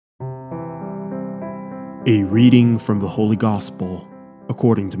A reading from the Holy Gospel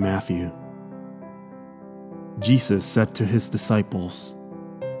according to Matthew. Jesus said to his disciples,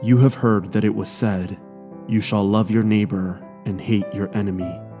 "You have heard that it was said, 'You shall love your neighbor and hate your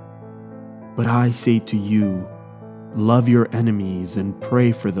enemy.' But I say to you, love your enemies and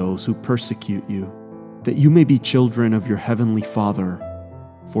pray for those who persecute you, that you may be children of your heavenly Father.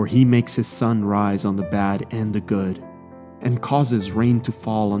 For he makes his sun rise on the bad and the good, and causes rain to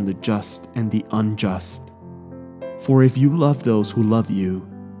fall on the just and the unjust. For if you love those who love you,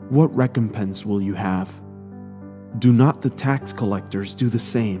 what recompense will you have? Do not the tax collectors do the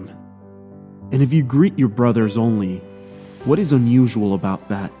same? And if you greet your brothers only, what is unusual about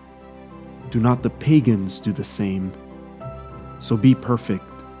that? Do not the pagans do the same? So be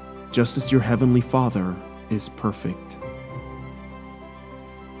perfect, just as your heavenly Father is perfect."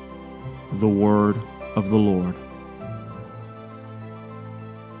 The word of the Lord.